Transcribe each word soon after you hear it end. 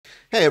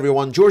Hey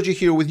everyone, Georgie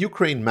here with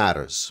Ukraine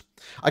Matters.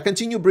 I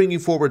continue bringing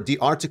forward the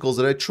articles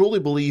that I truly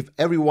believe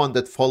everyone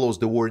that follows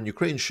the war in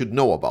Ukraine should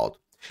know about.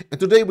 And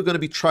today we're going to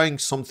be trying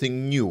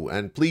something new,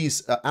 and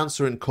please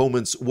answer in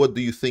comments what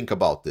do you think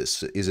about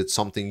this. Is it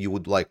something you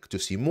would like to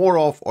see more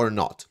of or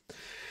not?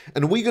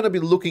 And we're going to be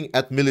looking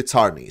at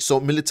Militarny. So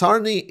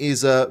Militarny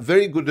is a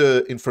very good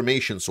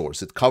information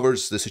source. It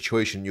covers the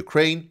situation in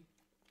Ukraine,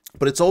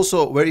 but it's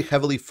also very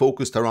heavily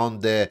focused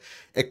around the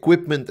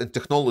equipment and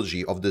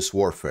technology of this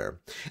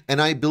warfare.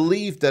 And I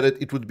believe that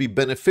it would be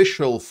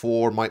beneficial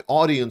for my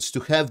audience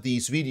to have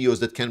these videos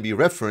that can be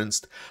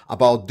referenced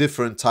about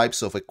different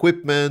types of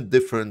equipment,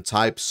 different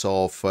types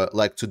of,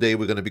 like today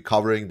we're going to be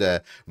covering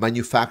the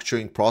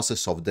manufacturing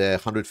process of the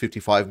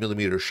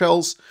 155mm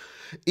shells.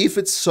 If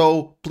it's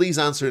so, please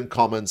answer in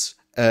comments.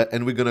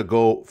 And we're going to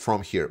go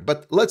from here.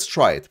 But let's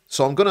try it.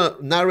 So I'm going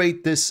to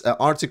narrate this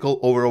article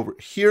over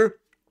here.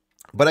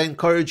 But I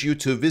encourage you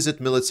to visit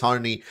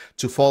Militarny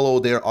to follow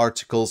their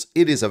articles.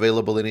 It is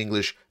available in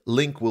English.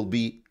 Link will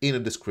be in the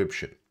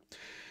description.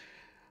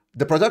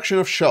 The production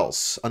of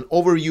shells, an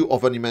overview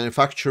of the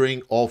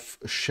manufacturing of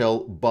shell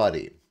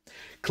body.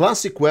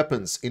 Classic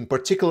weapons, in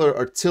particular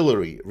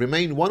artillery,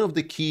 remain one of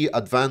the key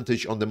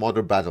advantage on the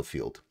modern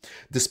battlefield.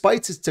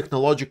 Despite its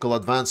technological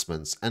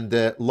advancements and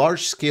the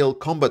large-scale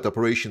combat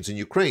operations in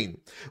Ukraine,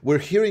 we're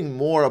hearing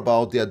more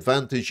about the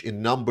advantage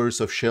in numbers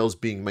of shells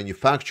being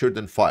manufactured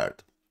and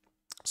fired.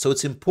 So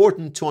it's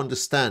important to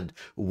understand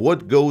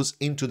what goes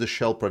into the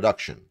shell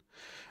production.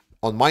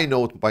 On my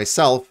note,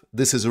 myself,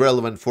 this is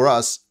relevant for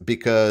us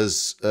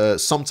because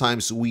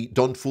sometimes we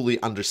don't fully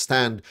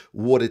understand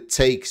what it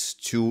takes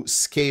to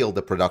scale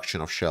the production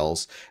of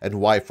shells and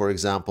why, for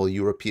example,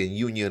 European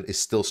Union is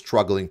still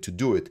struggling to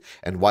do it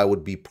and why it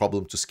would be a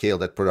problem to scale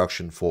that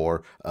production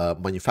for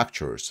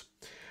manufacturers.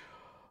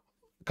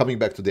 Coming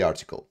back to the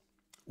article.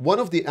 One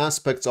of the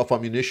aspects of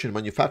ammunition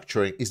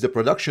manufacturing is the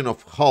production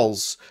of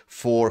hulls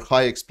for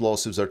high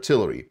explosives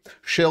artillery,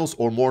 shells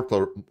or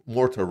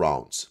mortar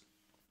rounds.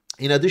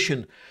 In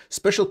addition,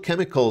 special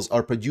chemicals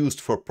are produced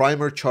for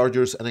primer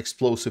chargers and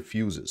explosive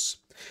fuses.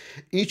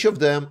 Each of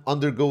them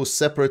undergoes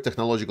separate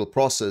technological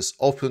process,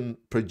 often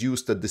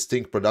produced at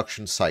distinct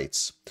production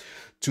sites.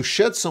 To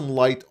shed some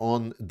light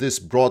on this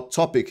broad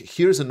topic,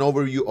 here's an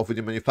overview of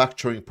the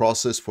manufacturing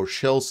process for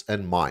shells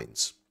and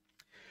mines.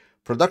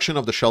 Production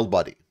of the shell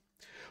body.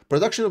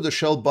 Production of the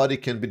shell body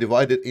can be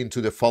divided into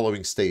the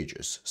following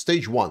stages.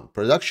 Stage 1,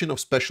 production of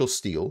special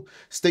steel.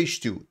 Stage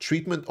 2,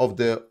 treatment of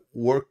the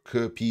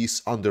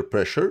workpiece under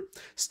pressure.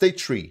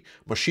 Stage 3,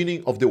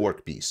 machining of the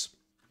workpiece.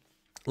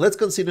 Let's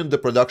consider the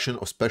production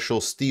of special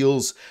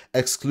steels,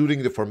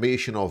 excluding the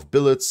formation of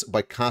billets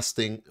by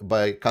casting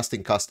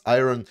cast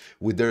iron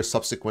with their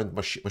subsequent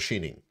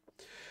machining.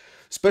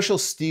 Special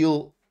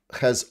steel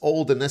has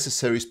all the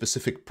necessary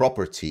specific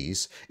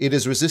properties. It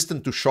is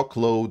resistant to shock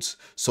loads,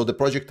 so the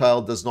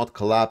projectile does not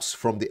collapse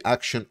from the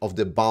action of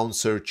the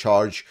bouncer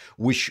charge,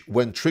 which,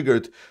 when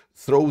triggered,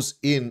 throws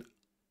in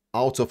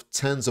out of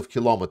tens of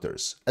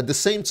kilometers. At the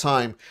same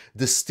time,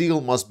 the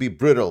steel must be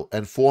brittle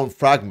and form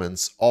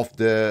fragments of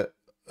the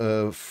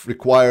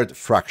required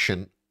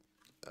fraction,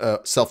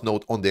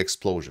 self-note on the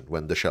explosion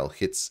when the shell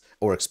hits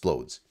or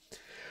explodes.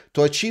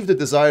 To achieve the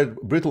desired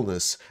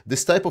brittleness,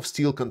 this type of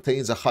steel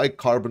contains a high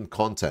carbon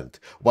content.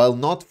 While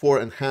not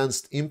for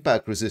enhanced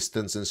impact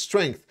resistance and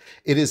strength,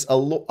 it is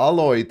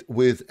alloyed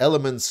with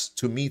elements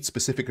to meet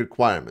specific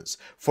requirements.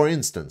 For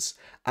instance,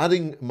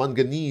 adding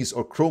manganese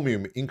or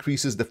chromium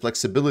increases the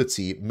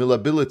flexibility,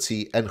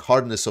 malleability, and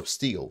hardness of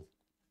steel.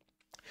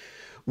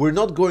 We're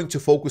not going to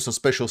focus on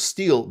special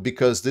steel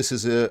because this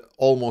is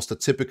almost a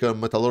typical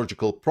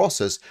metallurgical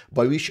process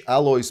by which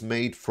alloys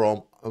made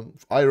from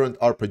iron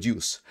are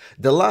produced.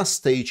 The last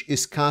stage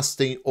is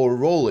casting or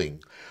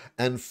rolling,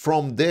 and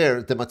from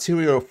there the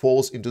material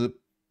falls into the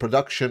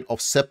production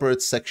of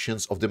separate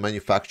sections of the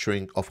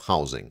manufacturing of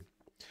housing.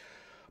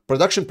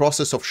 Production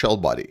process of shell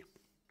body.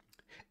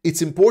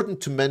 It's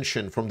important to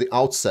mention from the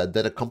outset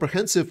that a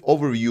comprehensive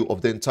overview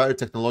of the entire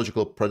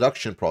technological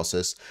production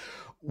process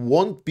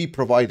won't be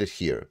provided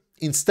here.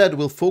 Instead,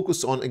 we'll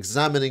focus on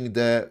examining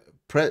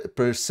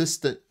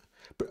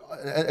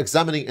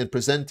and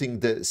presenting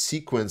the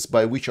sequence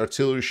by which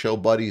artillery shell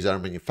bodies are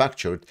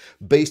manufactured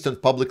based on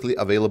publicly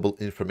available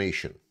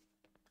information.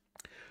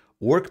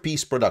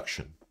 Workpiece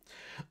production.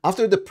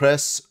 After the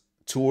press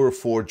tour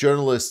for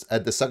journalists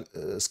at the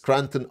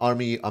Scranton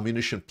Army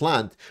Ammunition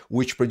Plant,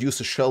 which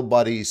produces shell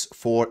bodies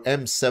for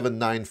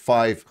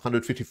M795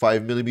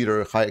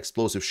 155mm high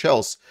explosive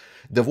shells,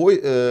 the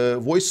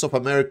Voice of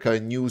America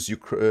News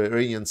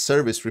Ukrainian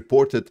service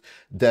reported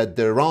that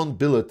the round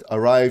billet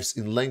arrives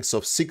in lengths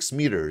of 6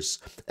 meters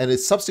and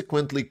is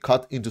subsequently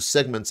cut into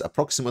segments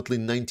approximately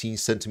 19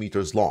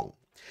 centimeters long.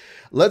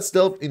 Let's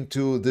delve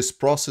into this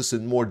process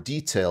in more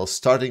detail,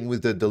 starting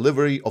with the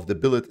delivery of the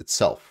billet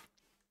itself.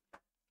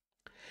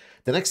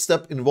 The next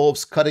step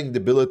involves cutting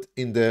the billet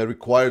in the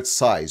required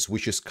size,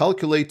 which is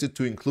calculated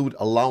to include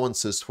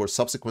allowances for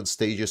subsequent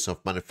stages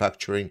of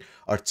manufacturing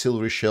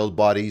artillery shell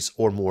bodies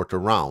or mortar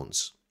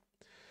rounds.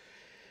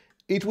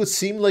 It would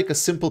seem like a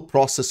simple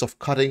process of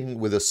cutting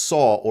with a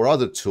saw or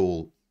other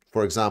tool,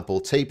 for example,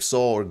 tape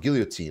saw or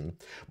guillotine,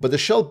 but the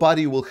shell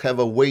body will have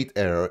a weight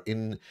error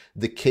in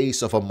the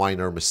case of a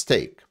minor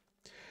mistake.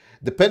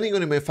 Depending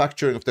on the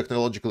manufacturing of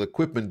technological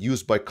equipment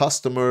used by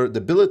customer, the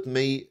billet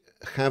may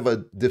have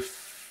a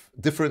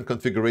different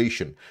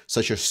configuration,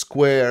 such as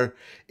square.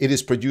 It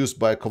is produced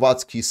by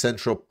Kovacsky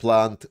Central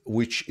Plant,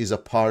 which is a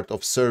part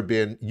of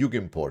Serbian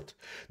Jugimport.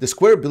 The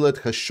square billet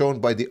has shown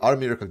by the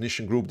Army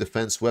Recognition Group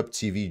Defense Web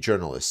TV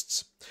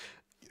journalists.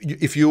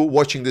 If you're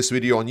watching this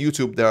video on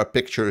YouTube, there are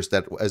pictures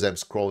that as I'm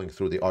scrolling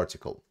through the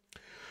article.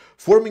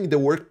 Forming the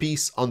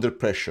workpiece under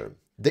pressure.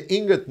 The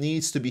ingot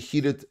needs to be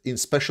heated in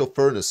special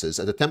furnaces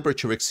at a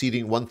temperature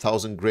exceeding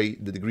 1000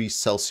 degrees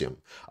Celsius,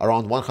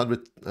 around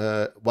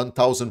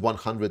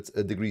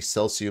 1100 degrees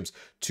Celsius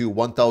to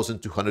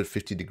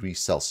 1250 degrees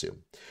Celsius.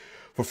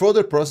 For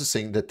further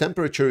processing, the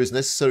temperature is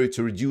necessary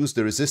to reduce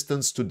the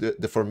resistance to the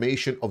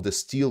deformation of the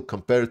steel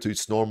compared to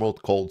its normal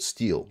cold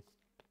steel.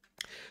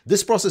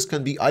 This process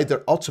can be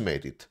either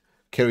automated,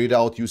 carried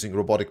out using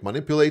robotic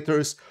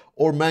manipulators,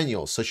 or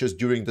manual, such as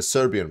during the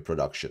Serbian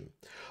production.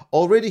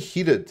 Already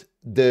heated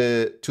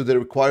to the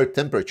required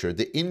temperature,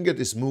 the ingot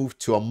is moved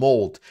to a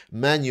mold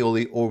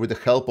manually or with the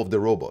help of the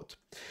robot.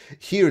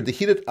 Here, the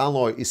heated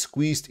alloy is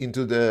squeezed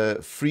into the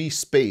free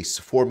space,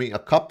 forming a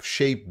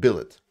cup-shaped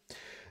billet.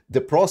 The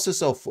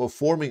process of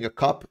forming a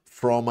cup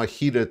from a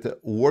heated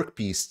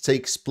workpiece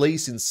takes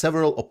place in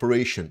several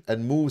operations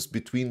and moves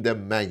between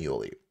them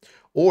manually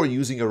or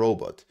using a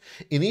robot.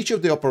 In each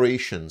of the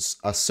operations,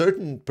 a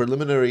certain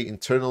preliminary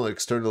internal and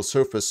external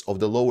surface of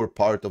the lower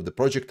part of the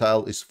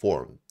projectile is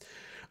formed.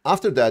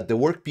 After that, the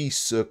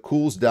workpiece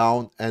cools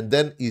down and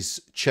then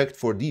is checked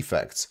for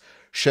defects,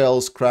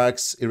 shells,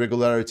 cracks,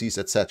 irregularities,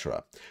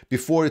 etc.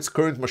 before its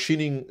current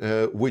machining,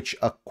 which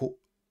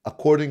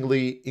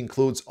accordingly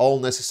includes all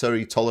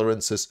necessary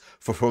tolerances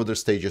for further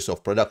stages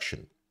of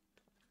production.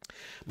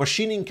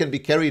 Machining can be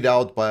carried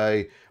out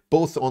by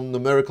both on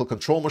numerical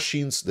control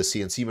machines, the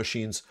CNC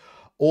machines,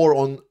 or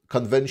on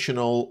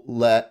conventional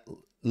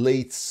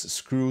lathes,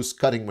 screws,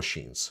 cutting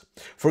machines.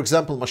 For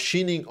example,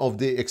 machining of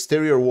the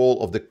exterior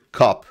wall of the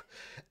cup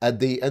at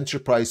the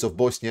Enterprise of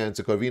Bosnia and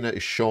Herzegovina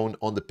is shown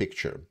on the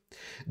picture.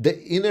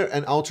 The inner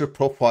and outer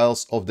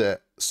profiles of the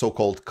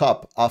so-called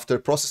cup after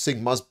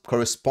processing must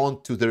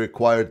correspond to the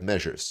required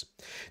measures.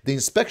 The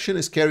inspection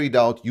is carried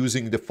out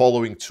using the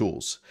following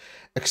tools: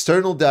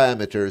 external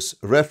diameters,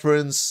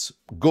 reference,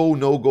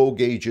 go-no-go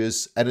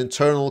gauges, and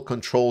internal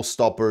control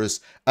stoppers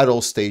at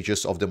all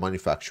stages of the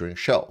manufacturing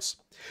shells.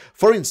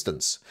 For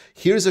instance,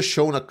 here's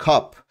shown a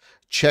cup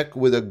check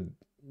with a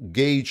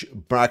gauge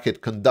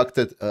bracket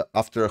conducted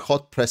after a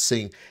hot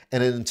pressing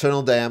and an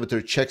internal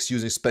diameter checks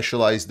using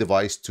specialized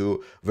device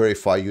to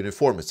verify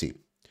uniformity.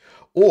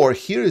 Or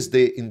here is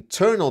the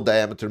internal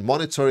diameter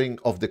monitoring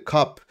of the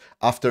cup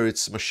after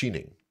its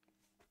machining.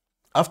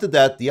 After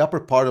that, the upper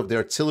part of the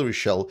artillery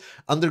shell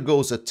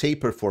undergoes a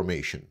taper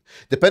formation.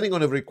 Depending on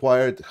the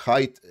required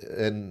height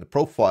and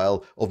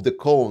profile of the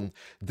cone,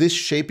 this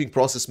shaping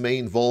process may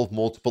involve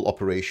multiple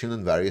operations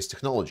and various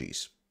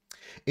technologies.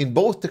 In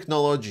both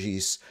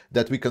technologies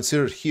that we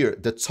considered here,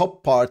 the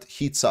top part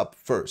heats up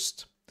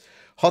first.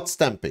 Hot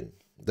stamping,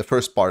 the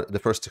first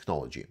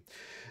technology.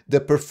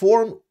 The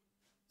preform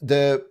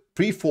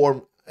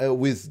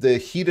with the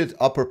heated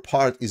upper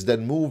part is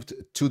then moved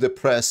to the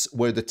press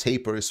where the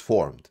taper is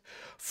formed.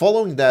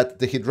 Following that,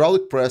 the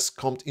hydraulic press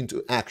comes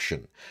into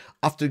action.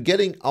 After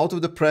getting out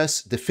of the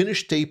press, the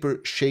finished taper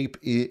shape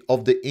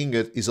of the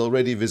ingot is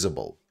already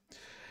visible.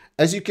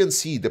 As you can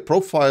see, the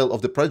profile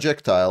of the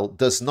projectile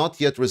does not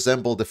yet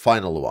resemble the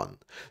final one,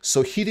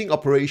 so heating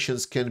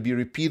operations can be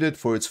repeated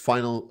for its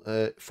final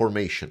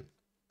formation.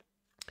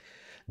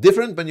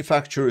 Different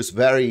manufacturers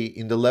vary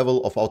in the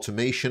level of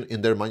automation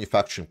in their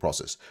manufacturing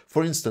process.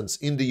 For instance,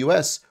 in the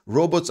US,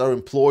 robots are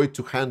employed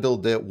to handle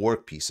the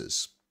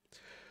workpieces.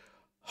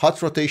 Hot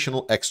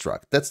rotational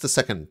extract, that's the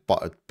second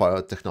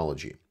part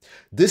technology.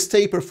 This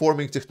taper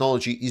forming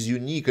technology is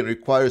unique and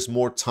requires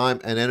more time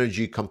and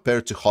energy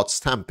compared to hot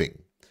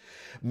stamping.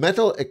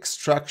 Metal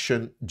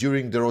extraction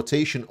during the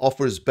rotation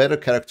offers better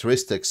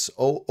characteristics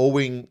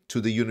owing to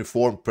the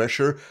uniform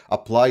pressure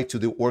applied to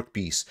the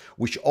workpiece,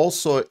 which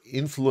also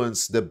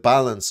influence the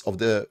balance of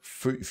the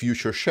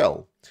future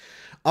shell.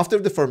 After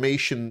the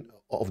formation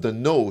of the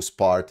nose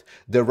part,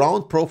 the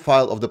round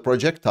profile of the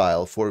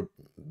projectile for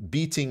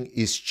beating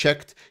is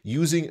checked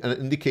using an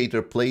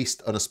indicator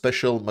placed on a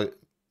special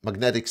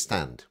magnetic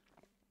stand.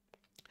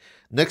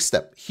 Next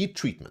step, heat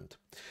treatment.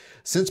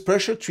 Since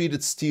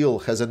pressure-treated steel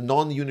has a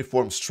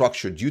non-uniform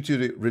structure due to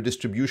the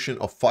redistribution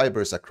of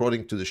fibers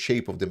according to the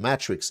shape of the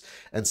matrix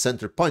and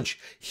center punch,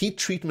 heat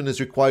treatment is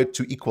required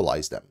to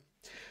equalize them.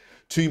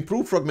 To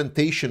improve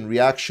fragmentation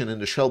reaction in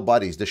the shell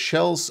bodies, the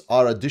shells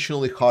are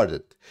additionally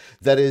hardened.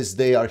 That is,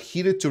 they are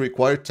heated to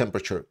required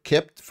temperature,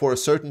 kept for a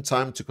certain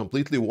time to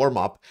completely warm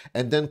up,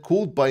 and then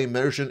cooled by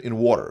immersion in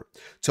water.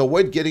 To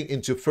avoid getting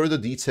into further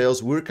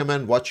details, we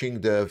recommend watching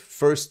the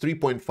first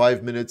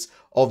 3.5 minutes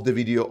of the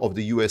video of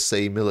the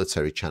USA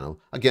military channel.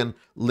 Again,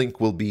 link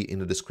will be in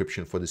the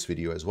description for this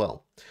video as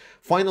well.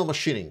 Final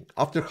machining.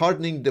 After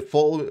hardening, the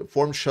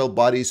formed shell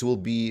bodies will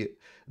be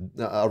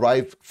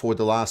arrive for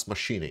the last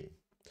machining.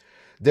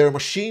 They are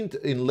machined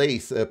in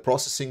lathe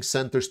processing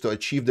centers to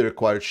achieve the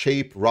required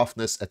shape,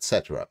 roughness,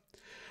 etc.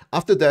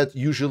 After that,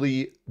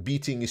 usually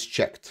beating is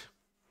checked.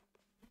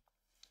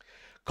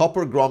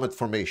 Copper grommet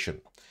formation.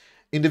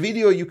 In the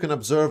video, you can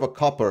observe a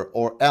copper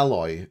or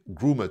alloy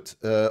grommet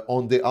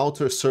on the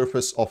outer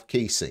surface of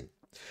casing.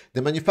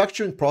 The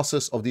manufacturing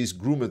process of these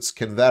grommets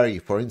can vary.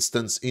 For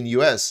instance, in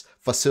US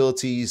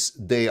facilities,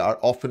 they are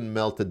often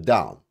melted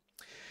down.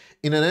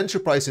 In an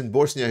enterprise in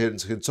Bosnia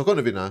and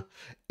Herzegovina,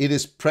 it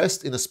is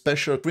pressed in a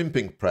special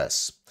crimping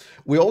press.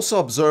 We also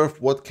observed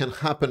what can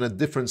happen at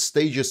different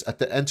stages at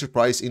the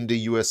enterprise in the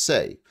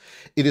USA.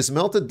 It is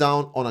melted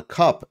down on a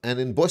cup, and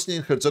in Bosnia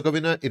and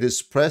Herzegovina, it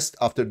is pressed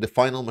after the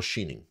final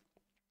machining.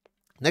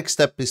 Next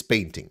step is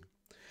painting.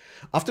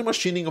 After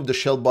machining of the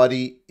shell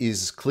body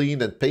is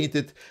cleaned and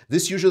painted,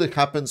 this usually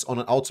happens on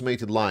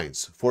automated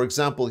lines. For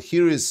example,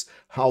 here is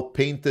how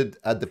painted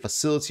at the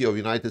facility of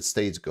United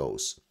States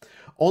goes.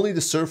 Only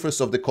the surface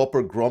of the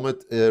copper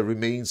grommet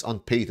remains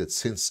unpainted,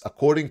 since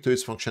according to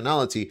its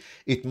functionality,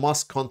 it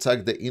must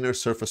contact the inner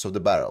surface of the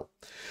barrel.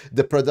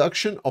 The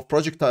production of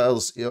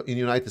projectiles in the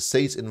United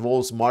States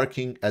involves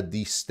marking at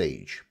this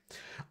stage.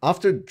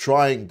 After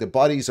drying, the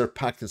bodies are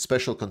packed in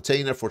special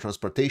container for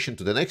transportation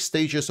to the next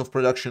stages of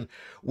production,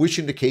 which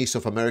in the case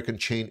of American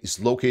chain is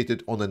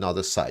located on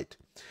another site.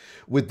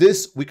 With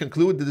this, we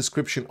conclude the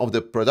description of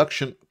the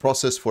production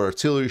process for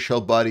artillery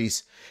shell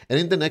bodies, and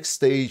in the next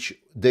stage,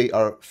 they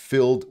are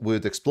filled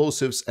with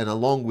explosives and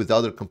along with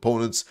other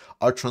components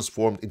are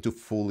transformed into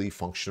fully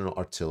functional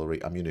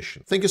artillery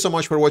ammunition. Thank you so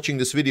much for watching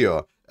this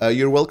video.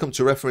 You're welcome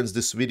to reference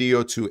this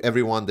video to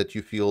everyone that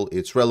you feel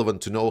it's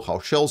relevant to know how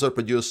shells are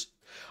produced.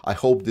 I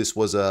hope this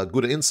was a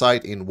good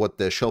insight in what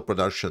the shell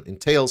production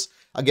entails.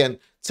 Again,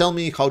 tell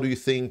me, how do you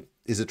think?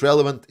 Is it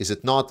relevant? Is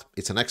it not?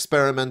 It's an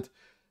experiment.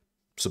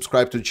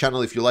 Subscribe to the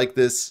channel if you like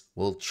this.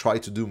 We'll try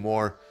to do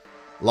more.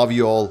 Love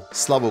you all.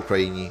 Slava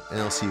Ukraini,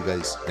 and I'll see you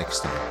guys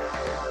next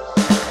time.